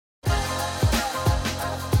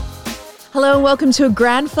Hello and welcome to a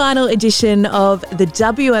grand final edition of the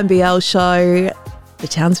WNBL show. The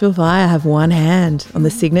Townsville Fire have one hand on the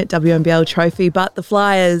Signet WNBL trophy, but the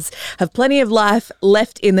Flyers have plenty of life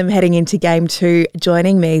left in them heading into Game 2.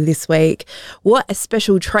 Joining me this week, what a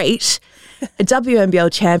special treat, a WNBL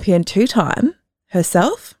champion two-time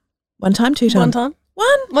herself. One time, two-time? One time.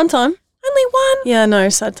 One time. Only one? Yeah, no,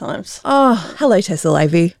 sad times. Oh, hello Tessa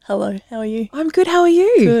Lavey. Hello, how are you? I'm good, how are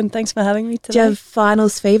you? Good, thanks for having me today. Do you have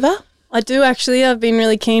finals fever? I do actually. I've been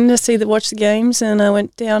really keen to watch the games, and I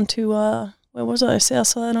went down to, where was I,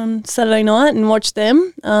 Southside on Saturday night and watched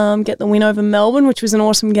them get the win over Melbourne, which was an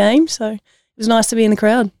awesome game. So it was nice to be in the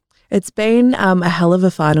crowd. It's been a hell of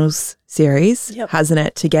a finals series, hasn't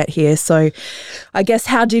it, to get here? So I guess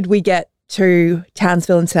how did we get to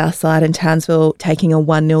Townsville and Southside, and Townsville taking a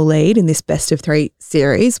 1-0 lead in this best-of-3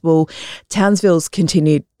 series? Well, Townsville's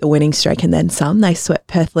continued the winning streak and then some. They swept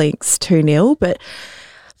Perth Lynx 2-0, but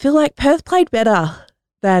I feel like Perth played better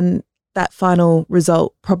than that final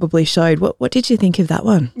result probably showed. What did you think of that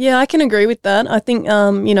one? Yeah, I can agree with that. I think,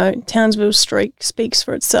 Townsville's streak speaks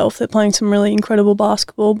for itself. They're playing some really incredible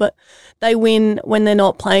basketball, but they win when they're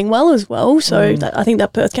not playing well as well. So I think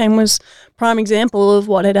that Perth game was a prime example of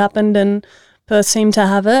what had happened, and Perth seemed to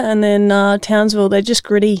have it. And then Townsville, they're just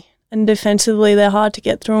gritty, and defensively they're hard to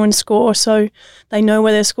get through and score. So they know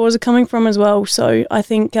where their scores are coming from as well. So I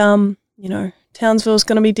think, Townsville's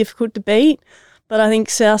going to be difficult to beat. But I think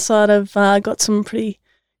Southside have got some pretty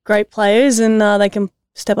great players, and they can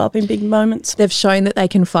step up in big moments. They've shown that they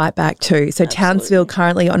can fight back too. So Absolutely. Townsville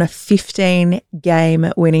currently on a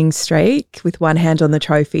 15-game winning streak with one hand on the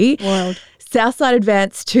trophy. Wild. Southside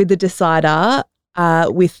advanced to the decider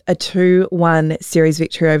with a 2-1 series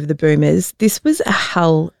victory over the Boomers. This was a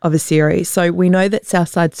hell of a series. So we know that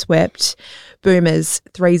Southside swept Boomers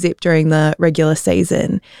 3-0 during the regular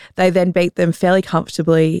season. They then beat them fairly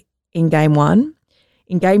comfortably in Game 1.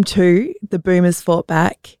 In Game 2, the Boomers fought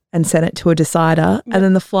back and sent it to a decider, and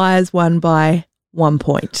then the Flyers won by 1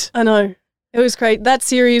 point. I know. It was great. That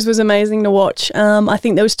series was amazing to watch. I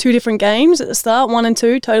think there was 2 different games at the start, 1 and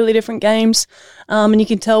 2, totally different games, and you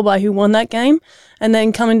can tell by who won that game. And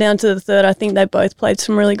then coming down to the third, I think they both played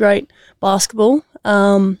some really great basketball.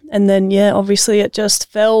 And then, obviously it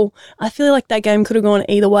just fell. I feel like that game could have gone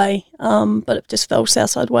either way, but it just fell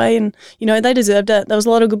Southside way. And, they deserved it. There was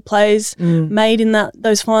a lot of good plays made in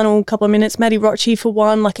those final couple of minutes. Maddi Rocci for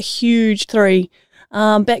one, like a huge 3.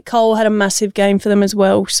 Bet Cole had a massive game for them as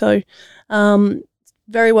well. So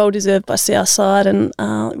very well deserved by Southside, and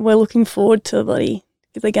we're looking forward to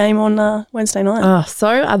the game on Wednesday night. Oh, so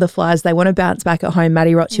are the Flyers. They want to bounce back at home.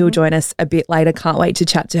 Maddi Rocci will join us a bit later. Can't wait to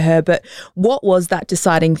chat to her. But what was that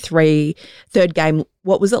deciding third game?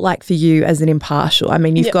 What was it like for you as an impartial? I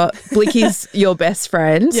mean, you've got Blicky's your best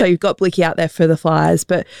friend, so you've got Blicky out there for the Flyers.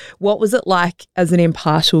 But what was it like as an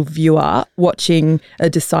impartial viewer watching a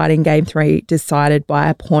deciding Game 3 decided by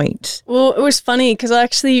a point? Well, it was funny because I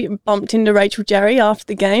actually bumped into Rachel Jarry after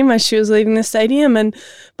the game as she was leaving the stadium, and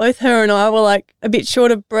both her and I were like a bit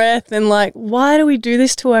short of breath and like, why do we do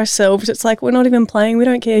this to ourselves? It's like we're not even playing. We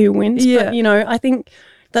don't care who wins. Yeah. But, I think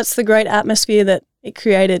that's the great atmosphere that it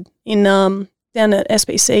created in down at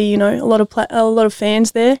SBC, a lot of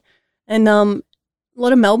fans there, and a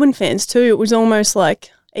lot of Melbourne fans too. It was almost like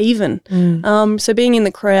even. So being in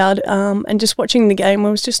the crowd and just watching the game, it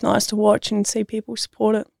was just nice to watch and see people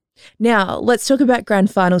support it. Now, let's talk about Grand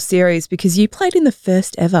Final Series, because you played in the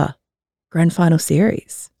first ever Grand Final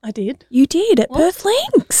Series. I did. You did at Perth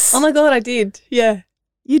Lynx. Oh my God, I did. Yeah.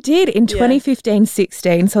 You did in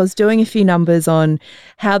 2015-16. So I was doing a few numbers on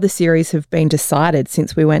how the series have been decided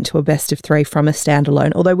since we went to a best of 3 from a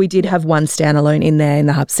standalone, although we did have one standalone in there in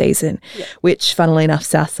the hub season, which, funnily enough,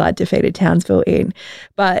 Southside defeated Townsville in.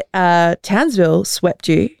 But Townsville swept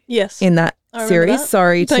you in that series. That.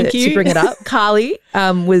 Sorry to bring it up. Carly's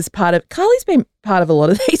been part of a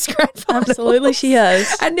lot of these grand finals. Absolutely, she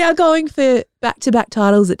has. And now going for back-to-back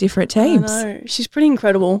titles at different teams. I know. She's pretty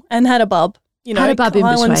incredible, and had a bub. Had a bub in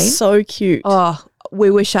between. So cute. Oh,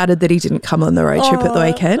 we were shattered that he didn't come on the road trip at the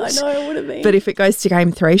weekend. I know, it would have been. But if it goes to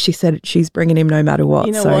Game 3, she said she's bringing him no matter what.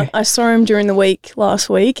 You know what? I saw him during the week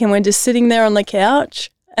last week, and we're just sitting there on the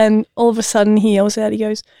couch, and all of a sudden he yells out, he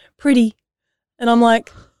goes, "Pretty." And I'm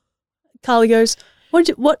like, Carly goes,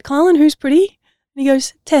 what Kylan, who's pretty? And he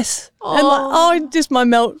goes, "Tess." And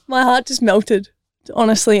my heart just melted,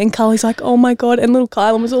 honestly. And Carly's like, "Oh my God." And little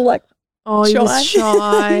Kylan was all like, Oh, he was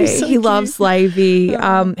shy. So he loves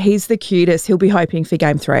Lavey. He's the cutest. He'll be hoping for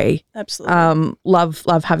Game 3. Absolutely.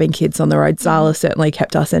 Love having kids on the road. Zala certainly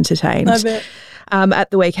kept us entertained I bet.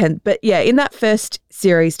 at the weekend. But yeah, in that first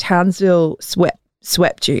series, Townsville swept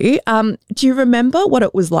swept you. Do you remember what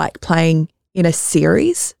it was like playing in a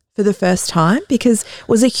series for the first time? Because it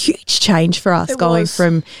was a huge change for us going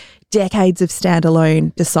from decades of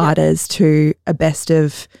standalone deciders to a best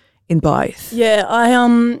of in both. Yeah,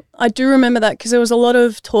 I do remember that because there was a lot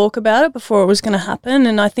of talk about it before it was going to happen,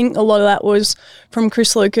 and I think a lot of that was from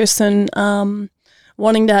Chris Lucas and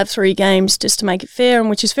wanting to have 3 games just to make it fair, and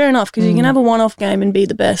which is fair enough because you can have a one-off game and be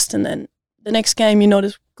the best, and then the next game you're not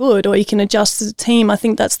as good, or you can adjust as a team. I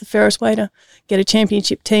think that's the fairest way to get a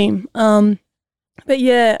championship team. But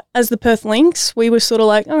yeah, as the Perth Lynx, we were sort of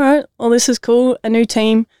like, all right, well, this is cool, a new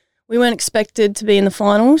team. We weren't expected to be in the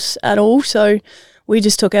finals at all, so we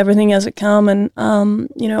just took everything as it come. And,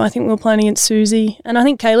 I think we were playing against Susie, and I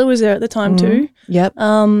think Kayla was there at the time too. Yep.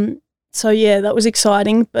 So, yeah, that was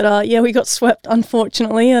exciting. But, we got swept,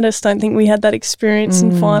 unfortunately. I just don't think we had that experience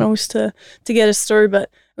in finals to get us through. But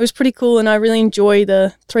it was pretty cool, and I really enjoy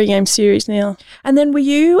the 3-game series now. And then were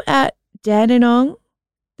you at Dandenong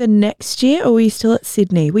the next year, or were you still at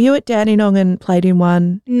Sydney? Were you at Dandenong and played in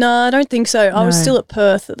one? No, I don't think so. I was still at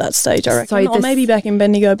Perth at that stage, I reckon. Or maybe back in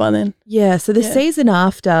Bendigo by then. Yeah, so the season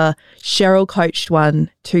after, Cheryl coached one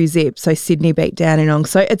 2-0, so Sydney beat Dandenong.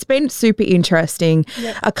 So it's been super interesting.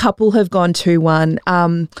 Yep. A couple have gone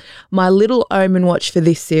 2-1. My little omen watch for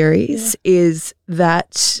this series is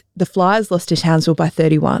that the Flyers lost to Townsville by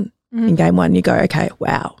 31 in game 1. You go, okay,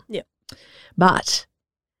 wow. Yep. But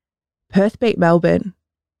Perth beat Melbourne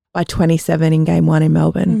by 27 in game 1 in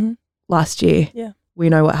Melbourne last year. Yeah. We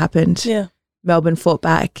know what happened. Yeah. Melbourne fought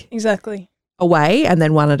back. Exactly. Away and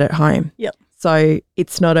then won it at home. Yep. So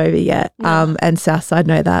it's not over yet. No. And Southside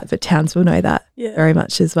know that, but Townsville know that very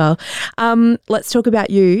much as well. Let's talk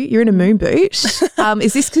about you. You're in a moon boot.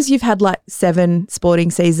 Is this because you've had like 7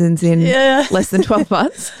 sporting seasons in less than 12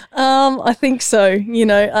 months? I think so.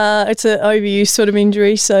 It's an overuse sort of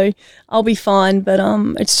injury, so I'll be fine. But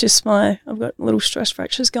it's just I've got little stress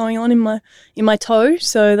fractures going on in my toe,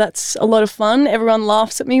 so that's a lot of fun. Everyone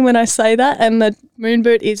laughs at me when I say that, and the moon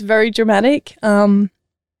boot is very dramatic.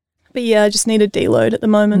 But yeah, I just need a deload at the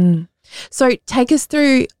moment. So take us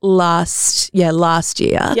through last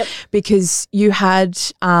year, because you had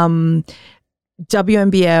WNBL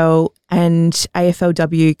and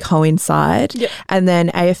AFLW coincide, and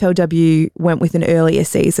then AFLW went with an earlier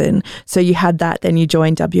season. So you had that, then you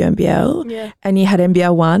joined WNBL, and you had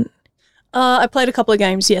NBL 1. I played a couple of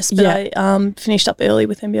games, yes, but I finished up early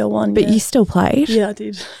with NBL 1. But you still played? Yeah, I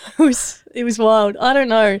did. It was wild. I don't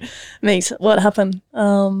know, Meeks, what happened.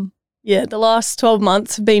 The last 12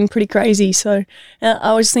 months have been pretty crazy. So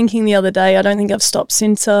I was thinking the other day, I don't think I've stopped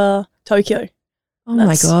since Tokyo. Oh,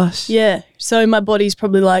 my gosh. Yeah. So my body's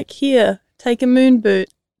probably like, here, take a moon boot,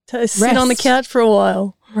 sit on the couch for a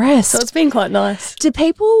while. Rest. So it's been quite nice. Do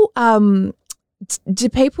people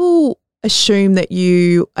assume that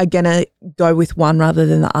you are going to go with one rather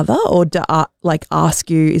than the other, or ask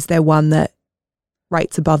you, is there one that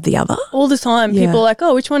rates above the other? All the time. People are like,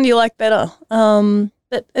 oh, which one do you like better? But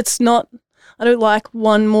it's not, I don't like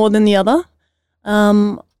one more than the other.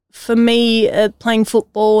 For me, playing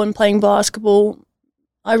football and playing basketball,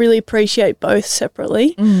 I really appreciate both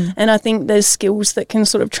separately. And I think there's skills that can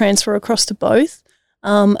sort of transfer across to both.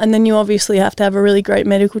 And then you obviously have to have a really great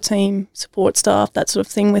medical team, support staff, that sort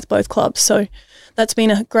of thing with both clubs. So that's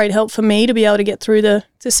been a great help for me to be able to get through the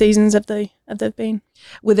seasons that they've been.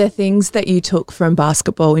 Were there things that you took from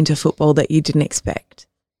basketball into football that you didn't expect?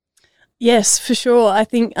 Yes, for sure. I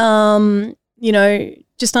think,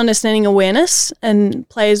 just understanding awareness and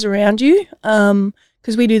players around you,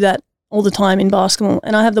 because we do that all the time in basketball,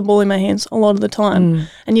 and I have the ball in my hands a lot of the time,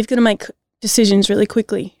 and you've got to make decisions really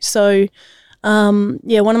quickly. So, one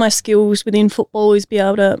of my skills within football is be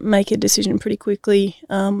able to make a decision pretty quickly,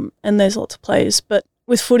 and there's lots of players. But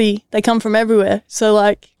with footy, they come from everywhere. So,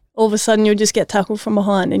 all of a sudden you'll just get tackled from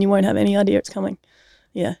behind and you won't have any idea it's coming.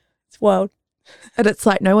 Yeah, it's wild. And it's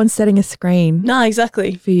like no one's setting a screen. No,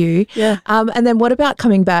 exactly. For you. Yeah. And then what about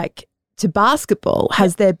coming back to basketball?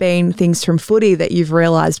 Has there been things from footy that you've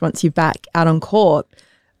realised once you're back out on court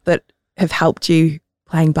that have helped you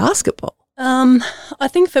playing basketball? I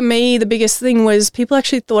think for me the biggest thing was people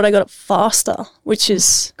actually thought I got it faster, which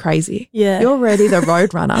is crazy. Yeah. You're already the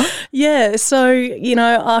road runner. Yeah. So,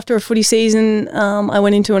 after a footy season, I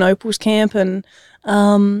went into an Opals camp and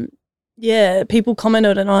people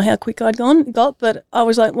commented on how quick I'd got, but I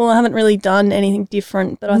was like, well, I haven't really done anything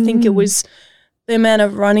different. But I think it was the amount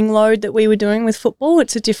of running load that we were doing with football.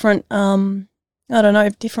 It's a different,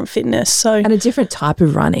 different fitness. So and a different type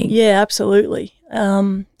of running. Yeah, absolutely.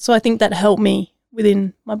 So I think that helped me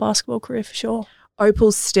within my basketball career for sure.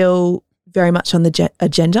 Opal's still very much on the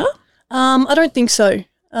agenda? I don't think so.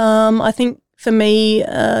 I think for me,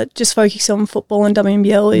 just focus on football and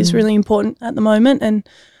WNBL is really important at the moment, and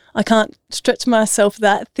I can't stretch myself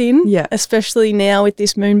that thin, especially now with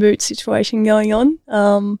this moon boot situation going on.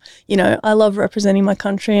 I love representing my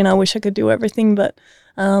country and I wish I could do everything, but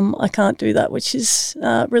I can't do that, which is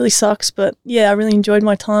really sucks. But, yeah, I really enjoyed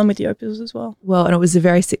my time with the Opals as well. Well, and it was a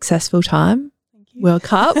very successful time. Thank you. World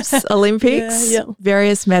Cups, Olympics,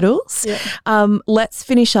 various medals. Yeah. Let's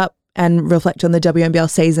finish up and reflect on the WNBL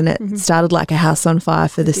season. It started like a house on fire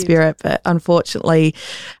for the Spirit, but unfortunately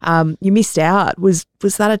you missed out. Was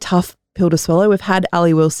that a tough pill to swallow? We've had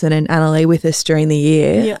Ali Wilson and Anna Lee with us during the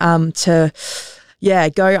year to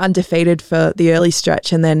go undefeated for the early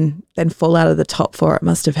stretch and then fall out of the top four. It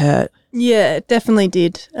must have hurt. Yeah, it definitely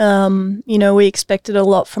did. We expected a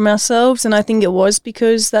lot from ourselves, and I think it was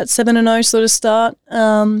because that 7-0 sort of start.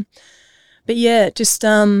 But yeah, it just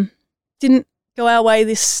didn't go our way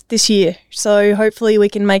this year. So hopefully we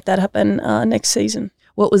can make that happen next season.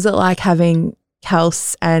 What was it like having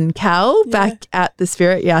Kels and Cal back at the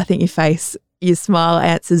Spirit? Yeah, I think your smile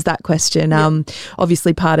answers that question.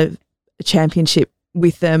 Obviously part of a championship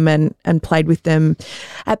with them and played with them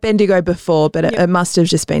at Bendigo before, but it must have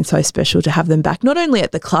just been so special to have them back, not only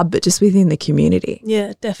at the club but just within the community.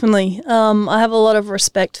 Yeah, definitely. I have a lot of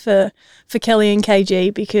respect for Kelly and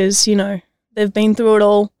KG because, they've been through it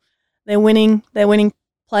all. They're winning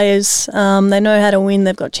players. They know how to win.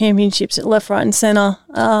 They've got championships at left, right and centre.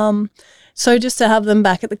 So just to have them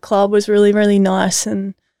back at the club was really, really nice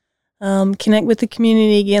and connect with the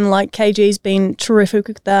community again. Like KG's been terrific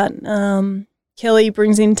with that. Kelly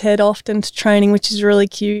brings in Ted often to training, which is really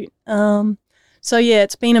cute. So, yeah,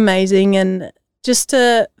 it's been amazing. And just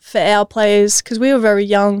for our players, because we were very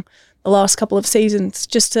young the last couple of seasons,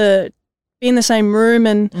 just to be in the same room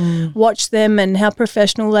and watch them and how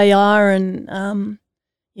professional they are. And,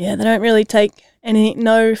 they don't really take any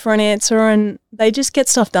no for an answer and they just get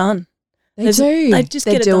stuff done. They do. They just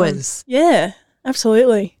get it doers. Done. Yeah,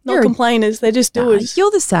 absolutely. Not complainers. They're just doers. You're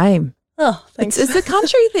the same. Oh, thanks. It's a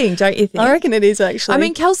country thing, don't you think? I reckon it is actually. I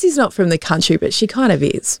mean, Kelsey's not from the country, but she kind of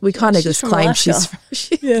is. We kind of just claim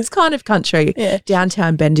she's kind of country,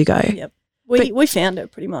 downtown Bendigo. Yep. We found her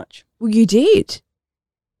pretty much. Well, you did.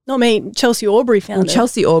 Not me. Chelsea Aubrey found her.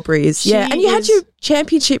 Chelsea Aubrey is, and you had your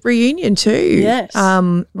championship reunion too. Yes.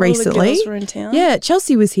 Recently. All the girls were in town. Yeah,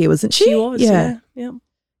 Chelsea was here, wasn't she? She was, yeah.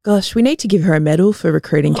 Gosh, we need to give her a medal for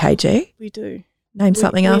recruiting KG. We do. Name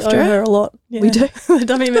something after her. We owe her a lot. Yeah. We do. The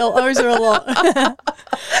WNBL owes her a lot.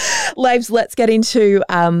 Laves, let's get into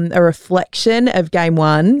a reflection of Game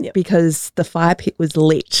 1 because the fire pit was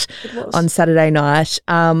lit on Saturday night.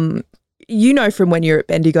 From when you're at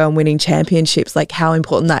Bendigo and winning championships, like how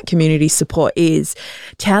important that community support is.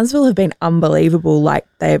 Townsville have been unbelievable. Like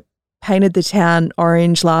they painted the town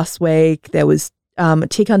orange last week. There was a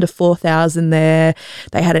tick under 4,000 there.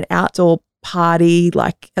 They had an outdoor party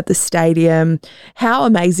like at the stadium. How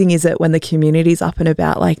amazing is it when the community's up and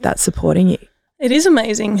about like that supporting you? It is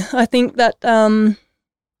amazing. I think that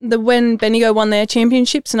when Bendigo won their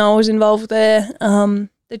championships and I was involved there,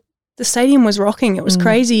 the stadium was rocking. It was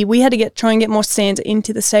crazy. We had to try and get more stands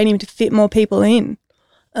into the stadium to fit more people in.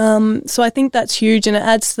 So I think that's huge and it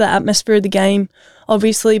adds to the atmosphere of the game,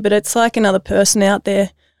 obviously, but it's like another person out there.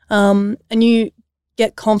 And you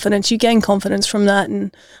get confidence. You gain confidence from that.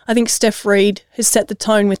 And I think Steph Reid has set the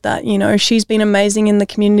tone with that. She's been amazing in the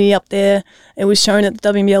community up there. It was shown at the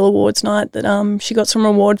WNBL Awards night that she got some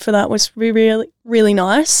reward for that. It was really, really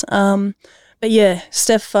nice. But yeah,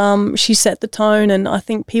 Steph, she set the tone and I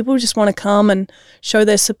think people just want to come and show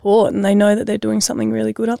their support and they know that they're doing something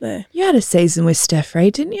really good up there. You had a season with Steph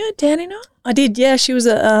Reid, didn't you, at Dandenong? I did, yeah. She was,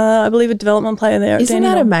 I believe, a development player there at Isn't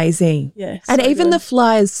Dandenong. that amazing? Yeah. And even the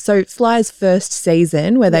Flyers, Flyers' first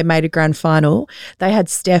season where they made a grand final, they had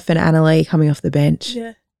Steph and Anna Lee coming off the bench.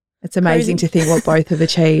 Yeah. It's amazing to think what both have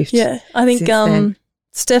achieved. Yeah, I think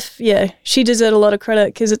Steph, she deserved a lot of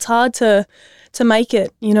credit because it's hard to make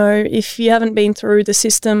it, if you haven't been through the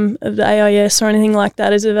system of the AIS or anything like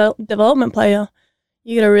that as a development player,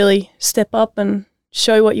 you got to really step up and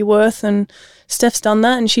show what you're worth. And Steph's done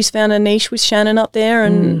that and she's found a niche with Shannon up there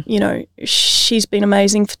and, she's been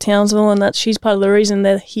amazing for Townsville and she's part of the reason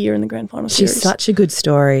they're here in the Grand Final series. She's such a good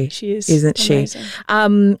story. She is. Isn't amazing.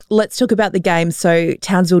 She? Let's talk about the game. So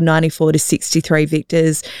Townsville 94-63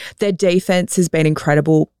 victors. Their defense has been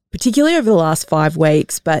incredible, particularly over the last 5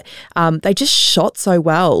 weeks, but they just shot so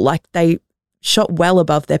well. Like they shot well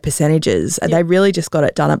above their percentages. Yep. They really just got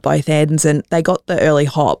it done at both ends and they got the early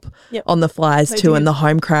hop on the Flyers too and the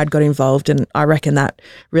home crowd got involved and I reckon that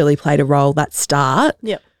really played a role, that start.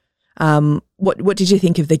 Yep. What did you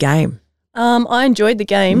think of the game? I enjoyed the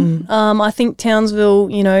game. I think Townsville,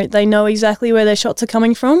 they know exactly where their shots are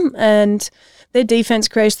coming from, and their defense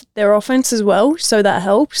creates their offense as well, so that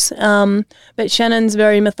helps. But Shannon's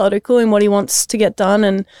very methodical in what he wants to get done,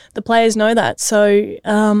 and the players know that. So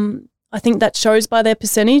I think that shows by their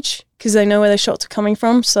percentage because they know where their shots are coming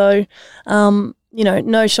from. So,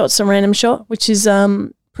 no shot's a random shot, which is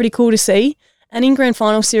pretty cool to see. And in Grand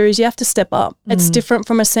Final series, you have to step up. It's different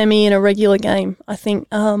from a semi and a regular game, I think.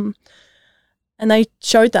 And they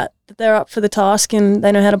showed that they're up for the task and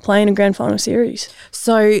they know how to play in a Grand Final series.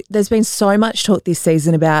 So there's been so much talk this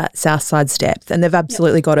season about Southside's depth, and they've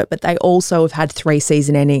absolutely got it, but they also have had 3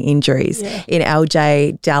 season-ending injuries in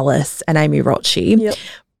LJ, Dallas and Amy Rocci. Yep.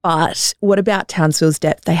 But what about Townsville's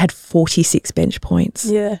depth? They had 46 bench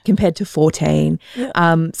points compared to 14. Yep.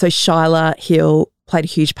 So Shyla Hill played a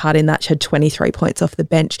huge part in that. She had 23 points off the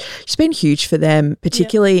bench. She's been huge for them,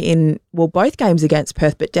 particularly in, both games against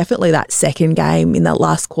Perth, but definitely that second game in that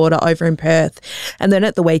last quarter over in Perth. And then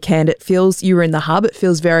at the weekend, it feels, you were in the hub, it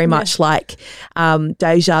feels very much like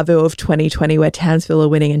deja vu of 2020 where Townsville are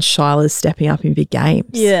winning and Shyla's stepping up in big games.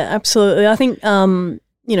 Yeah, absolutely. I think,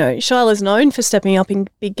 Shyla's known for stepping up in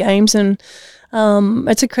big games, and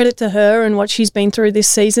it's a credit to her and what she's been through this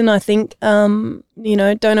season. I think, don't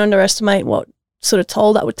underestimate what sort of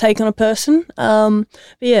toll that would take on a person. But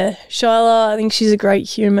yeah, Shyla, I think she's a great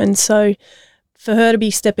human. So for her to be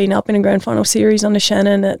stepping up in a Grand Final series under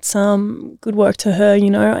Shannon, it's good work to her,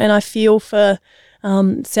 And I feel for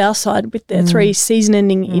Southside with their 3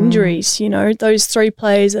 season-ending injuries. Those 3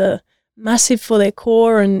 players are massive for their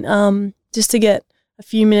core, and just to get a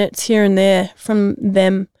few minutes here and there from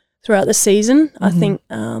them throughout the season, I think,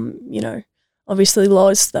 obviously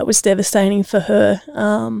Loz, that was devastating for her.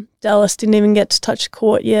 Dallas didn't even get to touch the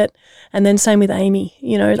court yet. And then same with Amy.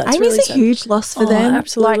 That's Amy's really a huge loss for them.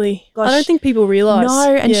 Absolutely. Like, gosh, I don't think people realise.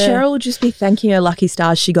 No, and Cheryl will just be thanking her lucky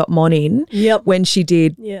stars she got Mon in when she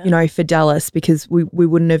did, for Dallas, because we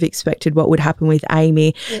wouldn't have expected what would happen with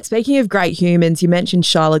Amy. Yep. Speaking of great humans, you mentioned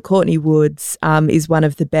Charlotte. Courtney Woods is one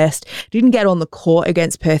of the best. Didn't get on the court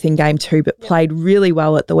against Perth in game 2, but played really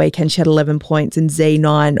well at the weekend. She had 11 points and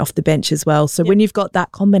Z9 off the bench as well. So when you've got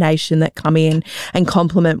that combination that come in and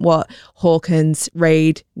complement what Hawkins,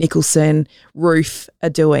 Reid, Nicholson, Roof are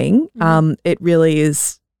doing, it really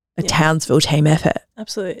is a Townsville team effort.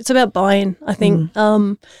 Absolutely. It's about buy-in, I think.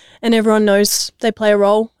 And everyone knows they play a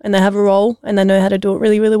role and they have a role and they know how to do it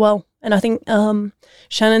really, really well. And I think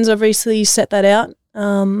Shannon's obviously set that out.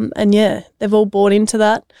 And they've all bought into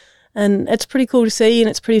that. And it's pretty cool to see and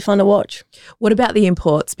it's pretty fun to watch. What about the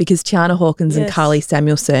imports? Because Tiana Hawkins and Carly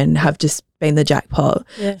Samuelson have just been the jackpot.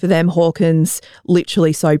 Yeah. For them, Hawkins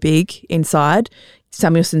literally so big inside.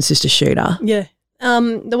 Samuelson's just a shooter. Yeah.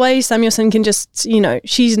 The way Samuelson can just,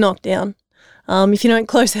 she's knocked down. If you don't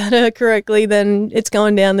close out her correctly, then it's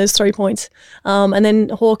going down. There's 3 points. And then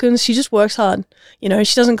Hawkins, she just works hard. She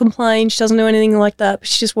doesn't complain. She doesn't do anything like that. But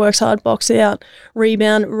she just works hard, box out,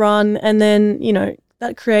 rebound, run, and then,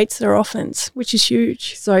 that creates their offense, which is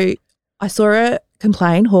huge. So I saw her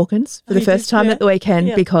complain, Hawkins, for the first time at the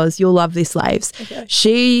weekend because you'll love this, Laves. Okay.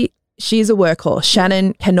 She's a workhorse.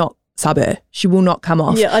 Shannon cannot sub her. She will not come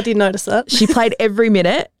off. Yeah, I did notice that. She played every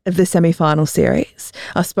minute of the semi-final series.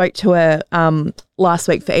 I spoke to her last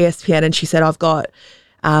week for ESPN and she said, I've got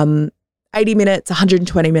 80 minutes,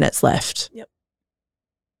 120 minutes left. Yep.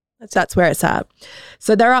 That's where it's at.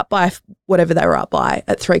 So they're up by whatever they were up by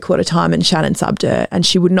at 3/4 time and Shannon subbed her and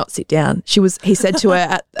she would not sit down. He said to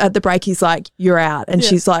her at the break, he's like, you're out. And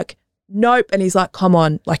she's like, nope. And he's like, come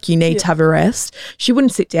on, like you need to have a rest. She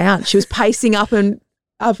wouldn't sit down. She was pacing up and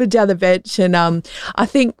down the bench. And I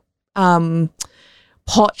think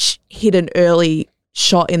Potch hit an early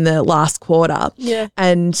shot in the last quarter. Yeah.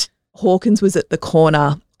 And Hawkins was at the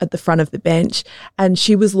corner at the front of the bench and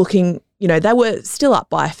she was looking, they were still up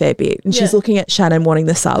by a fair bit and she's looking at Shannon wanting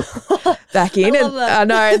the sub back in. I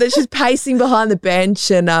know that she's pacing behind the bench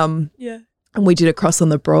and we did a cross on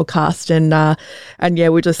the broadcast and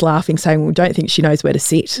we're just laughing saying we don't think she knows where to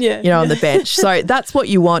sit, on the bench. So that's what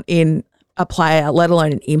you want in a player, let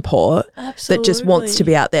alone an import that just wants to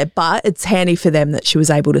be out there. But it's handy for them that she was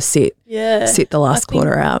able to sit the last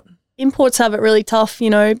quarter out. Imports have it really tough,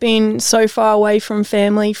 being so far away from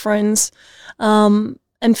family, friends.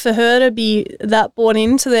 And for her to be that bought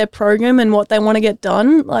into their program and what they want to get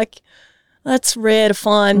done, that's rare to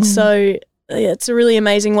find. So, it's really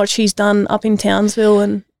amazing what she's done up in Townsville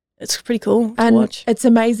and it's pretty cool to watch. It's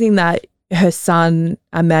amazing that her son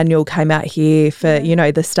Emmanuel came out here for,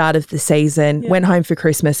 the start of the season, went home for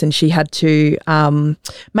Christmas, and she had to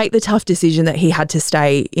make the tough decision that he had to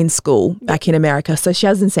stay in school back in America. So she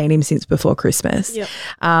hasn't seen him since before Christmas. Yep.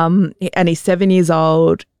 And he's 7 years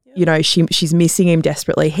old. She's missing him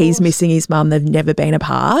desperately. He's missing his mum. They've never been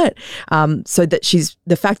apart. So that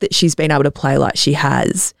the fact that she's been able to play like she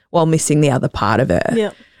has while missing the other part of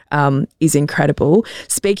her is incredible.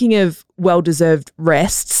 Speaking of well-deserved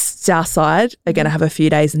rests, Southside are going to have a few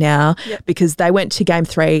days now because they went to Game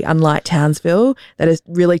 3, unlike Townsville. That is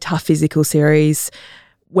really tough physical series.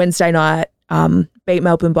 Wednesday night, beat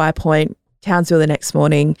Melbourne by a point, Townsville the next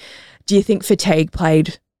morning. Do you think fatigue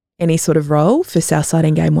played any sort of role for Southside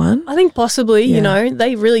in Game 1? I think possibly,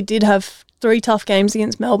 they really did have 3 tough games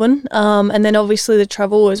against Melbourne. And then obviously the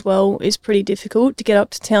travel as well is pretty difficult to get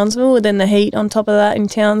up to Townsville, and then the heat on top of that in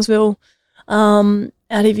Townsville, out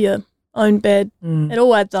of your own bed. It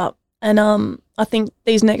all adds up. And I think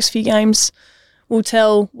these next few games will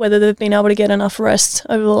tell whether they've been able to get enough rest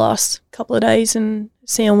over the last couple of days, and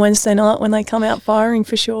see on Wednesday night when they come out firing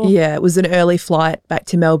for sure. Yeah, it was an early flight back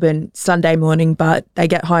to Melbourne Sunday morning, but they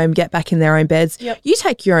get home, get back in their own beds. Yep. You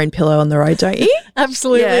take your own pillow on the road, don't you?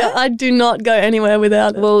 Absolutely. Yeah. I do not go anywhere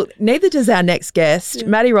without it. Well, neither does our next guest.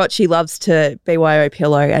 Maddi Rocci loves to BYO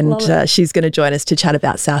pillow, and she's going to join us to chat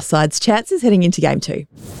about Southside's chances heading into Game 2.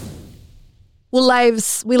 Well,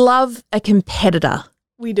 Laves, we love a competitor.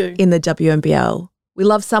 We do. In the WNBL. We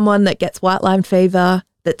love someone that gets white line fever,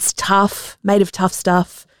 that's tough, made of tough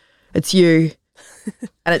stuff. It's you.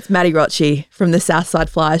 And it's Maddi Rocci from the Southside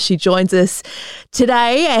Flyers. She joins us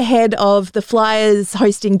today ahead of the Flyers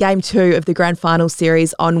hosting Game 2 of the Grand Final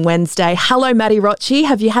series on Wednesday. Hello, Maddi Rocci.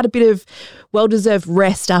 Have you had a bit of well-deserved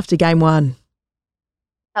rest after Game 1?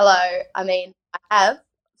 Hello. I have.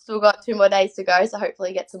 Still got 2 more days to go, so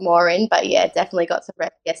hopefully get some more in. But, yeah, definitely got some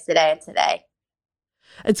rest yesterday and today.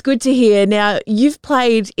 It's good to hear. Now, you've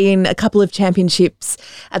played in a couple of championships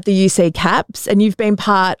at the UC Caps, and you've been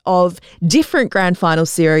part of different Grand Final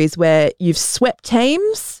series where you've swept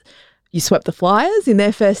teams. You swept the Flyers in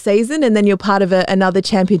their first season, and then you're part of another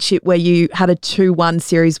championship where you had a 2-1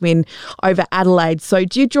 series win over Adelaide. So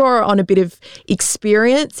do you draw on a bit of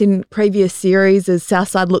experience in previous series as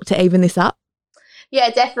Southside look to even this up? Yeah,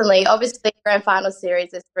 definitely. Obviously, Grand Final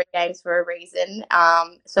series is 3 games for a reason.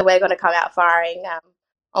 So we're going to come out firing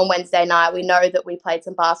on Wednesday night. We know that we played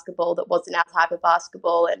some basketball that wasn't our type of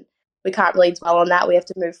basketball, and we can't really dwell on that. We have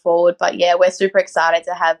to move forward. But, yeah, we're super excited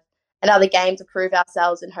to have another game to prove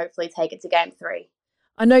ourselves and hopefully take it to Game 3.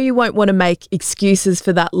 I know you won't want to make excuses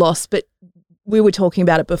for that loss, but we were talking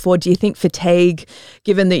about it before. Do you think fatigue,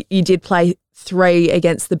 given that you did play 3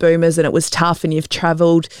 against the Boomers and it was tough and you've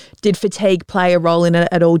travelled, did fatigue play a role in it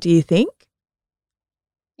at all, do you think?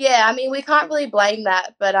 Yeah, we can't really blame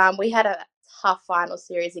that, but we had a tough final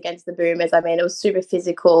series against the Boomers. It was super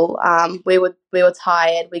physical. We were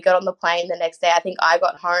tired. We got on the plane the next day. I think I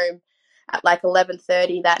got home at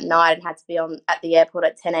 11:30 that night and had to be at the airport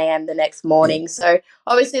at 10 a.m. the next morning. So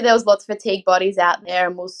obviously there was lots of fatigued bodies out there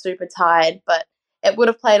and we were super tired, but it would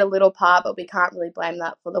have played a little part, but we can't really blame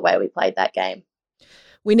that for the way we played that game.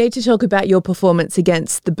 We need to talk about your performance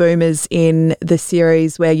against the Boomers in the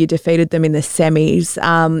series where you defeated them in the semis.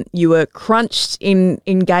 You were crunched in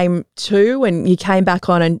Game 2 and you came back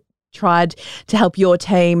on and tried to help your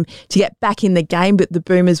team to get back in the game, but the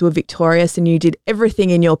Boomers were victorious and you did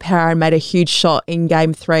everything in your power and made a huge shot in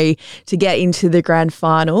Game 3 to get into the Grand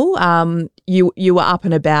Final. You were up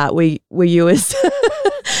and about. Were you as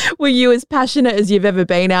were you as passionate as you've ever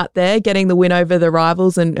been out there, getting the win over the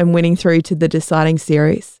rivals and winning through to the deciding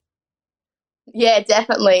series? Yeah,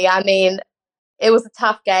 definitely. It was a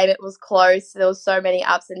tough game. It was close. There was so many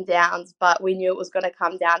ups and downs, but we knew it was going to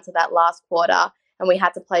come down to that last quarter and we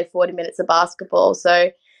had to play 40 minutes of basketball.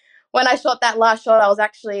 So when I shot that last shot, I was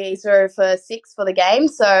actually 0 for 6 for the game.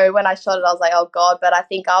 So when I shot it, I was like, oh, God. But I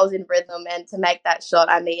think I was in rhythm, and to make that shot,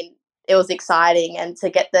 it was exciting. And to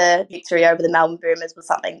get the victory over the Melbourne Boomers was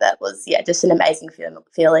something that was, just an amazing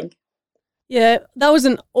feeling. Yeah, that was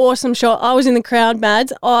an awesome shot. I was in the crowd,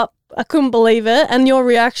 Mads. I couldn't believe it, and your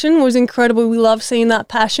reaction was incredible. We love seeing that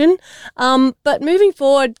passion. But moving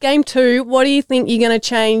forward, Game 2, what do you think you're going to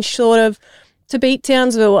change sort of to beat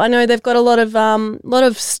Townsville? I know they've got a lot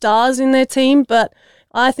of stars in their team, but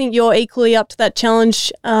I think you're equally up to that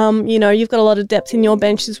challenge. You've got a lot of depth in your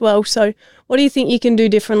bench as well. So what do you think you can do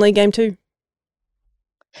differently Game 2?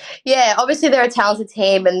 Yeah, obviously they're a talented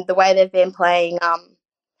team and the way they've been playing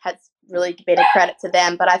has really been a credit to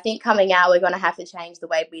them. But I think coming out, we're going to have to change the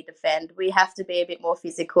way we defend. We have to be a bit more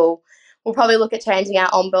physical. we'll probably look at changing our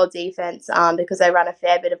on-ball defense because they run a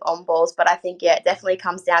fair bit of on-balls. But I think, yeah, it definitely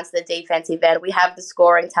comes down to the defensive end. We have the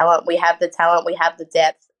scoring talent, we have the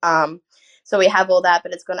depth. So we have all that,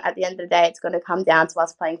 but it's at the end of the day, it's going to come down to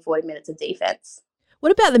us playing 40 minutes of defense.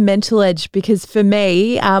 What about the mental edge? Because for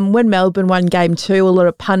me, when Melbourne won game 2, a lot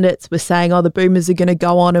of pundits were saying, the Boomers are going to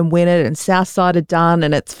go on and win it and Southside are done.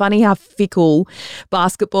 And it's funny how fickle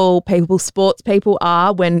basketball people, sports people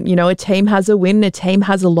are when, a team has a win, a team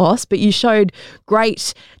has a loss. But you showed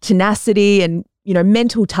great tenacity and,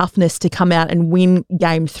 mental toughness to come out and win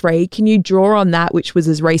game 3. Can you draw on that, which was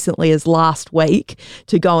as recently as last week,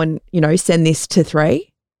 to go and, send this to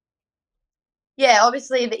 3? Yeah,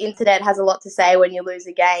 obviously the internet has a lot to say when you lose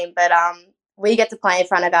a game, but we get to play in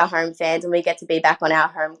front of our home fans and we get to be back on our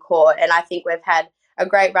home court. And I think we've had a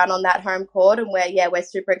great run on that home court, and we're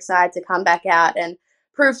super excited to come back out and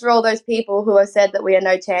prove to all those people who have said that we have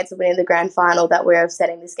no chance of winning the grand final that we're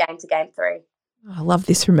setting this game to game 3. I love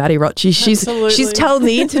this from Maddi Rocci. She's telling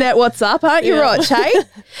the internet what's up, aren't you, Roch? Hey,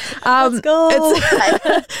 let's go.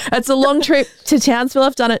 It's a long trip to Townsville.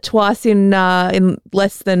 I've done it twice in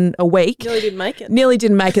less than a week. Nearly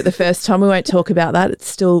didn't make it the first time. We won't talk about that. It's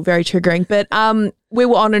still very triggering. But we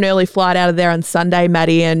were on an early flight out of there on Sunday,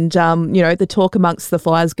 Maddie, and the talk amongst the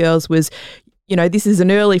Flyers girls was, this is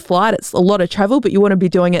an early flight. It's a lot of travel, but you want to be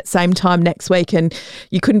doing it same time next week. And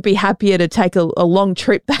you couldn't be happier to take a long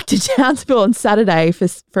trip back to Townsville on Saturday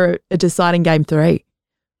for a deciding game 3.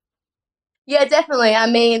 Yeah, definitely. I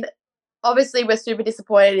mean, obviously we're super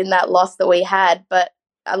disappointed in that loss that we had, but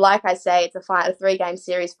like I say, it's a 3-game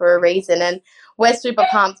series for a reason. And we're super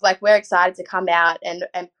pumped. We're excited to come out and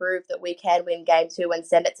prove that we can win game 2 and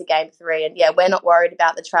send it to game 3. And yeah, we're not worried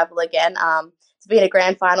about the travel again. To be in a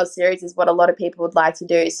grand final series is what a lot of people would like to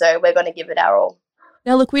do. So we're going to give it our all.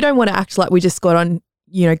 Now, look, we don't want to act like we just got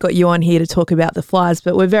you on here to talk about the Flyers,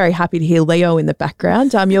 but we're very happy to hear Leo in the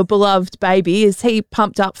background. Your beloved baby, is he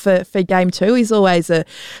pumped up for game 2? He's always a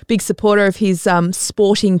big supporter of his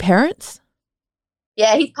sporting parents.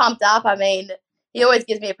 Yeah, he's pumped up. I mean, he always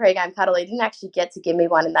gives me a pre-game cuddle. He didn't actually get to give me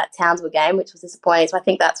one in that Townsville game, which was disappointing. So I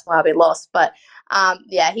think that's why we lost. But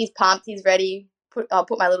yeah, he's pumped. He's ready. I'll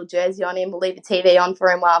put my little jersey on him. We'll leave the TV on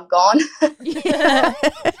for him while I'm gone. Yeah.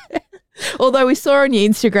 Although we saw on your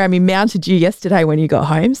Instagram he mounted you yesterday when you got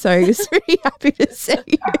home, so he was really happy to see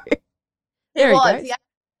you. There he was. Yeah,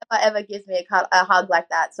 if I ever gives me a hug like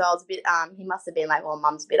that. So I was a bit, he must have been like, well,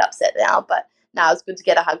 Mum's a bit upset now. But no, it was good to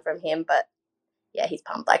get a hug from him. But yeah, he's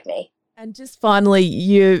pumped like me. And just finally,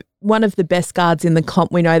 you're one of the best guards in the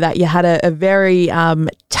comp. We know that you had a very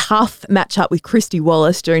tough matchup with Christy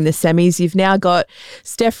Wallace during the semis. You've now got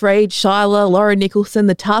Steph Reid, Shyla, Laura Nicholson.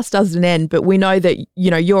 The task doesn't end, but we know that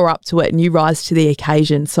you're up to it and you rise to the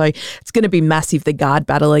occasion. So it's going to be massive, the guard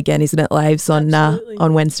battle again, isn't it, Laves,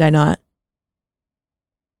 on Wednesday night?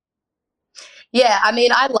 Yeah, I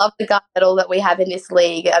mean, I love the guard battle that we have in this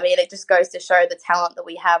league. I mean, it just goes to show the talent that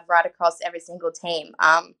we have right across every single team.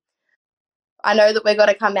 I know that we're going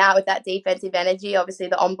to come out with that defensive energy. Obviously,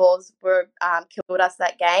 the on-balls killed us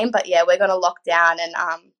that game. But, yeah, we're going to lock down. And,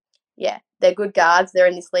 yeah, they're good guards. They're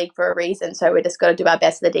in this league for a reason. So we're just got to do our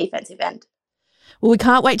best at the defensive end. Well, we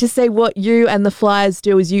can't wait to see what you and the Flyers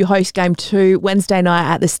do as you host game 2 Wednesday night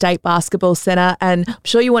at the State Basketball Centre. And I'm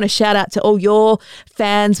sure you want to shout out to all your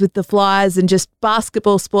fans with the Flyers and just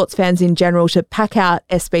basketball sports fans in general to pack out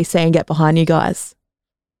SBC and get behind you guys.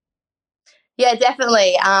 Yeah,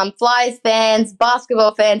 definitely. Flyers fans,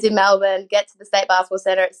 basketball fans in Melbourne, get to the State Basketball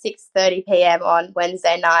Centre at 6:30 p.m. on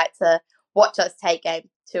Wednesday night to watch us take game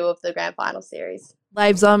 2 of the Grand Final series.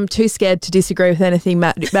 Laves, I'm too scared to disagree with anything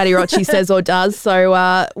Maddi Rocci says or does.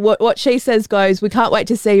 So what she says goes. We can't wait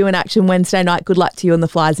to see you in action Wednesday night. Good luck to you and the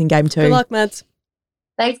Flyers in game 2. Good luck, Mads.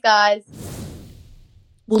 Thanks, guys.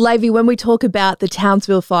 Well, Lavey, when we talk about the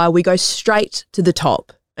Townsville Fire, we go straight to the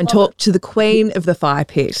top and talk to the queen of the fire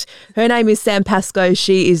pit. Her name is Sam Pascoe.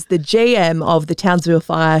 She is the GM of the Townsville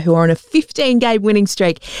Fire, who are on a 15-game winning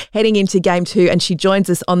streak heading into game 2, and she joins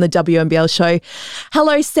us on the WNBL show.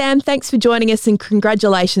 Hello, Sam. Thanks for joining us and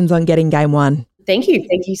congratulations on getting game 1. Thank you.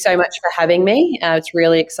 Thank you so much for having me. It's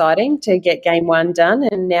really exciting to get game 1 done,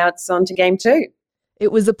 and now it's on to game 2.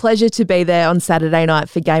 It was a pleasure to be there on Saturday night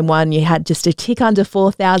for game 1. You had just a tick under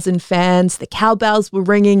 4,000 fans. The cowbells were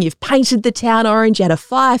ringing. You've painted the town orange. You had a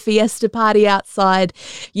fire fiesta party outside.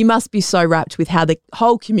 You must be so wrapped with how the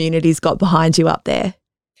whole community's got behind you up there.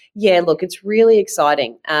 Yeah, look, it's really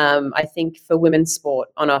exciting. I think for women's sport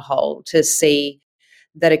on a whole to see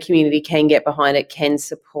that a community can get behind it, can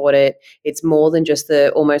support it. It's more than just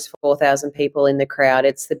the almost 4,000 people in the crowd.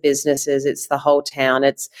 It's the businesses, it's the whole town,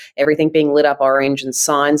 it's everything being lit up orange and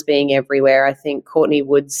signs being everywhere. I think Courtney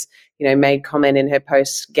Woods, made comment in her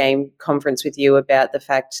post-game conference with you about the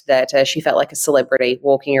fact that she felt like a celebrity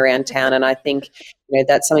walking around town. And I think,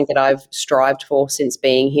 that's something that I've strived for since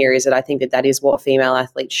being here, is that I think that is what female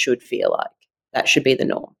athletes should feel like. That should be the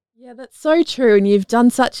norm. Yeah, that's so true. And you've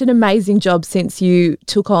done such an amazing job since you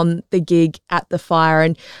took on the gig at the Fire,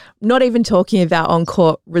 and not even talking about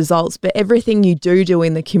on-court results, but everything you do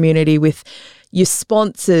in the community with your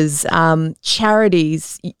sponsors,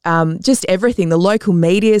 charities, just everything. The local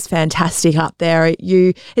media is fantastic up there.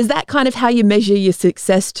 Is that kind of how you measure your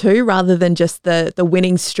success too, rather than just the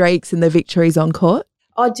winning streaks and the victories on court?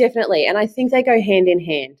 Oh, definitely. And I think they go hand in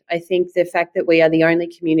hand. I think the fact that we are the only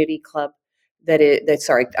community club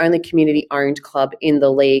only community-owned club in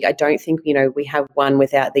the league. I don't think, we have one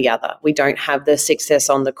without the other. We don't have the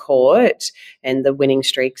success on the court and the winning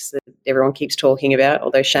streaks that everyone keeps talking about,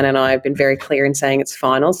 although Shannon and I have been very clear in saying it's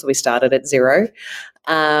final, so we started at 0.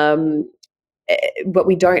 But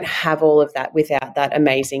we don't have all of that without that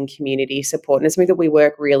amazing community support. And it's something that we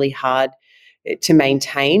work really hard to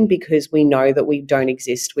maintain, because we know that we don't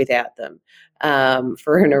exist without them.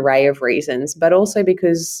 For an array of reasons, but also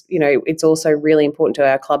because, it's also really important to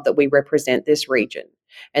our club that we represent this region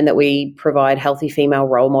and that we provide healthy female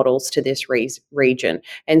role models to this region.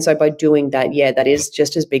 And so by doing that, that is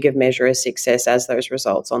just as big a measure of success as those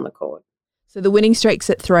results on the court. So the winning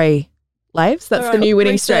streak's at 3. Laves, that's the new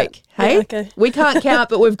winning streak. Hey, okay. We can't count,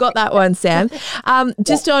 but we've got that one, Sam.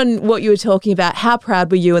 Just on what you were talking about, how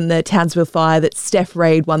proud were you in the Townsville Fire that Steph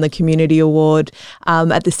Reid won the Community Award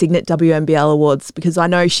at the Signet WNBL Awards? Because I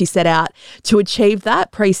know she set out to achieve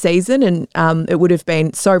that pre-season, and it would have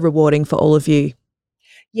been so rewarding for all of you.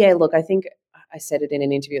 Yeah, look, I think I said it in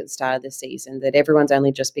an interview at the start of the season that everyone's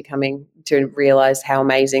only just becoming to realise how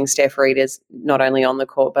amazing Steph Reid is, not only on the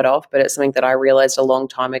court but off, but it's something that I realised a long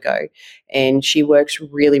time ago. And she works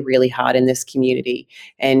really, really hard in this community,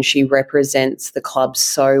 and she represents the club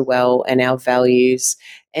so well and our values,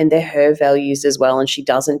 and they're her values as well. And she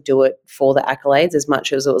doesn't do it for the accolades as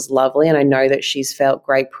much as it was lovely. And I know that she's felt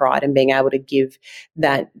great pride in being able to give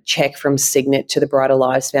that check from Signet to the Brighter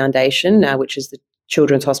Lives Foundation, which is the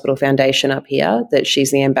Children's Hospital Foundation up here that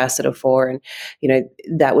she's the ambassador for. And,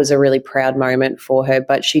 that was a really proud moment for her,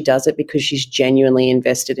 but she does it because she's genuinely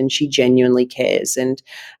invested and she genuinely cares. And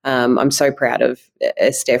I'm so proud of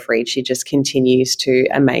Steph Reid. She just continues to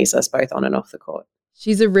amaze us both on and off the court.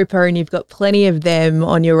 She's a ripper, and you've got plenty of them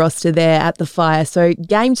on your roster there at the Fire. So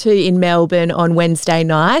game 2 in Melbourne on Wednesday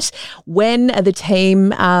night. When are the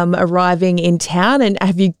team arriving in town, and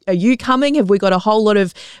are you coming? Have we got a whole lot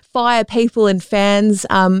of Fire people and fans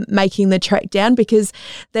making the trek down? Because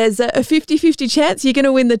there's a 50-50 chance you're going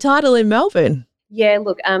to win the title in Melbourne. Yeah,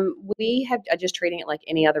 look, we are just treating it like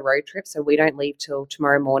any other road trip, so we don't leave till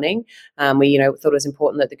tomorrow morning. We, thought it was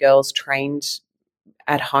important that the girls trained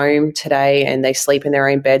at home today and they sleep in their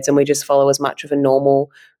own beds, and we just follow as much of a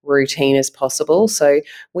normal routine as possible. So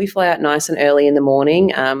we fly out nice and early in the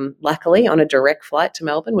morning, luckily on a direct flight to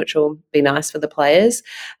Melbourne, which will be nice for the players.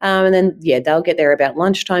 And then, they'll get there about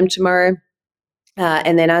lunchtime tomorrow.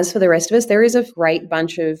 And then as for the rest of us, there is a great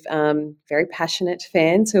bunch of very passionate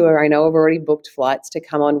fans who I know have already booked flights to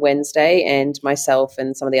come on Wednesday, and myself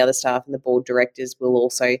and some of the other staff and the board directors will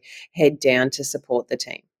also head down to support the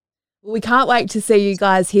team. We can't wait to see you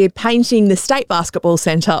guys here painting the State Basketball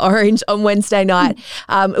Centre orange on Wednesday night.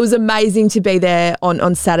 It was amazing to be there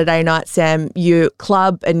on Saturday night, Sam. Your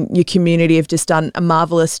club and your community have just done a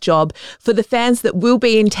marvellous job. For the fans that will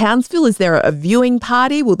be in Townsville, is there a viewing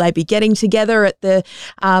party? Will they be getting together at the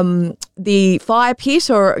fire pit,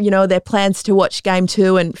 or, are there plans to watch game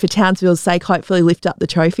 2 and, for Townsville's sake, hopefully lift up the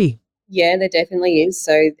trophy? Yeah, there definitely is.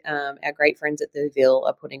 So our great friends at the Ville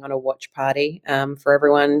are putting on a watch party for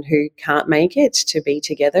everyone who can't make it to be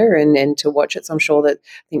together and to watch it. So I'm sure that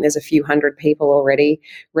I think there's a few hundred people already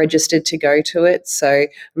registered to go to it. So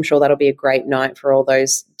I'm sure that'll be a great night for all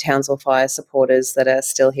those Townsville Fire supporters that are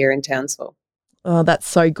still here in Townsville. Oh, that's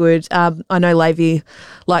so good. I know Lavey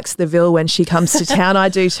likes the Ville when she comes to town. I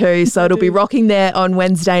do too. So it'll be rocking there on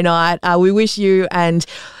Wednesday night. We wish you and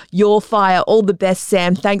your Fire all the best,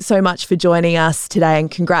 Sam. Thanks so much for joining us today,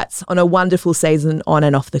 and congrats on a wonderful season on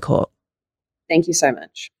and off the court. Thank you so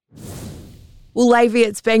much. Well, Lavey,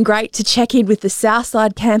 it's been great to check in with the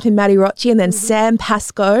Southside camp in Maddi Rocci, and then Sam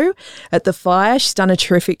Pascoe at the Fire. She's done a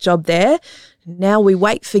terrific job there. Now we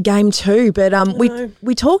wait for game 2, but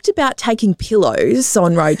we talked about taking pillows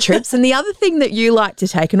on road trips, and the other thing that you like to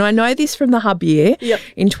take, and I know this from the hub year,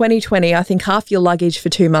 in 2020, I think half your luggage for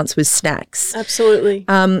 2 months was snacks. Absolutely.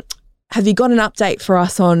 Have you got an update for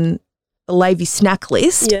us on the Lavey snack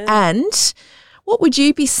list? Yeah. And What would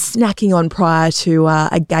you be snacking on prior to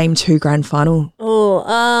a Game 2 Grand Final?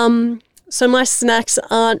 So my snacks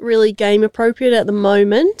aren't really game appropriate at the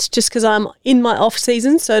moment just because I'm in my off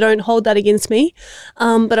season, so don't hold that against me.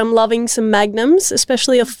 But I'm loving some Magnums,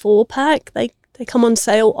 especially a 4-pack. They come on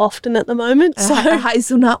sale often at the moment. So A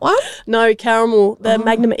hazelnut one? No, caramel. The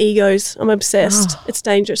Magnum Egos. I'm obsessed. It's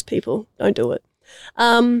dangerous, people. Don't do it.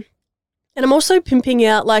 And I'm also pimping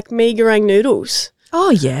out like mee goreng noodles.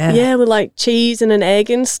 Oh, yeah. Yeah, with like cheese and an egg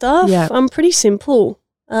and stuff. Yeah. I'm pretty simple.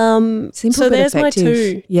 Simple so but there's effective. my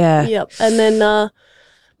 2. Yeah. Yep. And then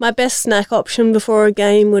my best snack option before a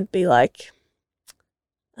game would be like,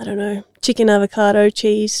 I don't know, chicken, avocado,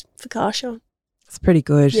 cheese, focaccia. It's pretty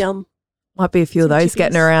good. Yum. Might be a few of those chippies.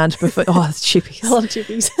 getting around before. Oh, it's chippies. I love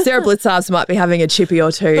chippies. Sarah Blitzarves might be having a chippy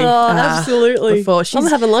or two. Oh, absolutely. Before I'm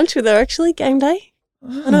having lunch with her actually, game day.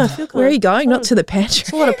 I know, I feel good. Where are you going? Not to the pantry.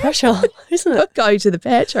 It's a lot of pressure, isn't it? Not going to the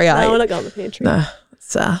pantry, are you? No, we're not going to the pantry. No,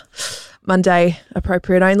 it's Monday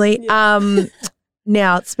appropriate only. Yeah.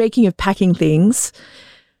 Now, speaking of packing things,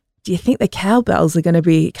 do you think the cowbells are going to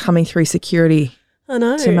be coming through security I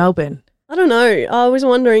know. to Melbourne? I don't know. I was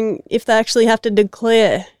wondering if they actually have to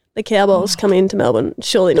declare the cowbells coming into Melbourne.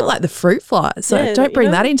 Surely not. Like the fruit flies. So Yeah, don't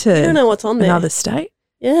bring that into you don't know what's on there. another state.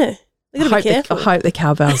 Yeah. They got to be careful. I hope the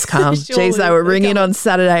cowbells come. Surely Jeez, they were they ringing come. on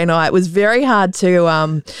Saturday night. It was very hard to.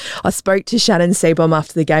 I spoke to Shannon Seabohm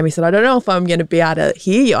after the game. He said, "I don't know if I'm going to be able to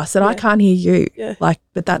hear you." I said, "I can't hear you." Yeah.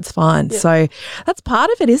 But that's fine. Yeah. So that's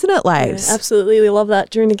part of it, isn't it, Yeah, Laves? absolutely. We love that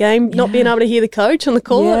during the game. Not being able to hear the coach on the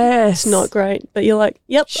call. Yes. It's not great. But you're like,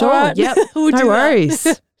 yep, Sure. all right. Yep. we'll No do that.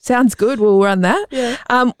 worries. Sounds good. We'll run that. Yeah.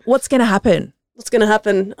 What's going to happen? What's going to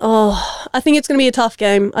happen? Oh, I think it's going to be a tough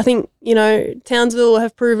game. I think, Townsville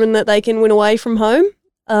have proven that they can win away from home.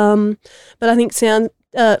 But I think I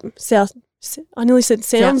nearly said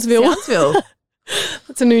Soundsville. Soundsville.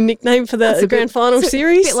 That's a new nickname for the grand final It's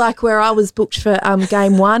series. A bit like where I was booked for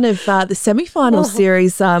game 1 of the semi-final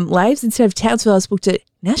series, Laves. Instead of Townsville, I was booked at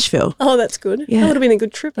Nashville. Oh, that's good. Yeah. That would have been a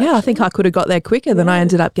good trip. Yeah, I think I could have got there quicker than I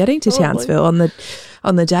ended up getting to Probably. Townsville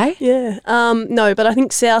on the day. Yeah. No, but I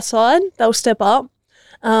think Southside, they'll step up.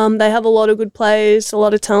 They have a lot of good players, a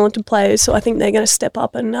lot of talented players, so I think they're going to step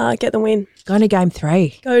up and get the win. Going to game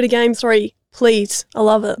 3. Go to game 3, please. I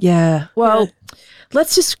love it. Yeah. Well,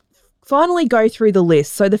 let's just finally go through the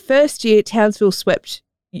list. So the first year, Townsville swept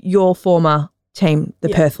your former team, the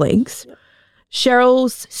Perth Lynx. Yep.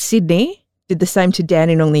 Cheryl's Sydney did the same to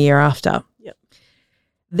Dandenong the year after. Yep.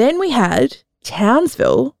 Then we had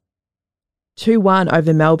Townsville 2-1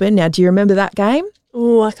 over Melbourne. Now, do you remember that game?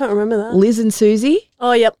 Oh, I can't remember that. Liz and Susie.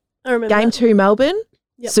 Oh, yep. I remember Game that. 2 Melbourne.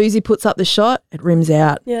 Yep. Susie puts up the shot. It rims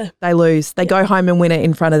out. Yeah. They lose. They go home and win it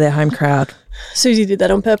in front of their home crowd. Susie did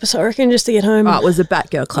that on purpose, I reckon, just to get home. Oh, it was a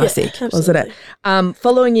Batgirl classic, Yeah, wasn't it? absolutely.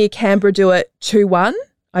 Following year, Canberra do it 2-1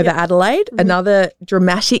 over Adelaide. Mm-hmm. Another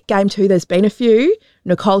dramatic game 2. There's been a few.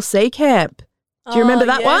 Nicole Seacamp. Do you remember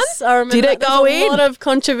that yes, one? I remember. Did it There go was in? A lot of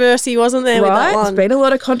controversy, wasn't there, with Right. that There's one? been a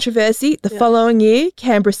lot of controversy. The following year,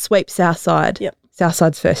 Canberra sweeps Southside. Yep.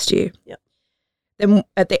 Southside's first year. Yep. Then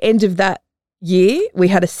at the end of that year, we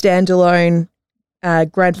had a standalone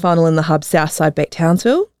grand final in the hub. Southside beat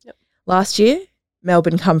Townsville. Yep. Last year,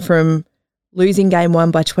 Melbourne come from losing game 1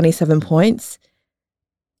 by 27 points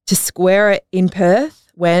to square it in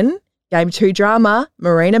Perth when game 2 drama,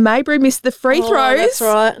 Marina Maybury missed the free throws. That's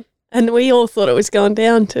right. And we all thought it was going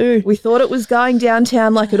down too. We thought it was going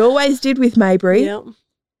downtown like it always did with Maybury. Yep.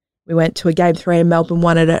 We went to a game 3 and Melbourne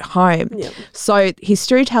won it at home. Yep. So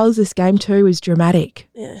history tells us game 2 is dramatic.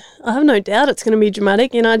 Yeah. I have no doubt it's going to be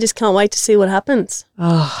dramatic, and I just can't wait to see what happens.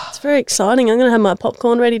 Oh, It's very exciting. I'm going to have my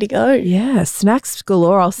popcorn ready to go. yeah, snacks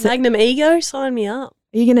galore. Magnum Ego, sign me up.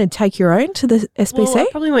 Are you going to take your own to the SBC? Well, I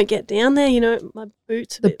probably won't get down there. My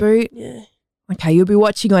boots a The bit. boot. Yeah, Okay, you'll be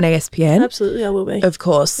watching on ESPN. absolutely I will be. Of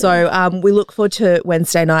course. So we look forward to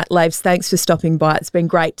Wednesday night. Laves, thanks for stopping by. It's been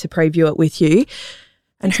great to preview it with you.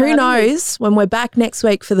 And Thanks for who having me. knows when we're back next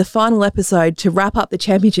week for the final episode to wrap up the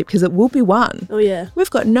championship, because it will be won. Oh, yeah.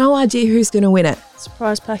 We've got no idea who's going to win it.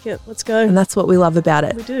 Surprise packet. Let's go. And that's what we love about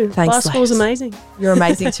it. We do. Thanks, Basketball's Laves. amazing. You're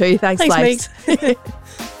amazing too. Thanks, Thanks, Laves.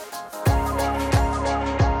 Megs.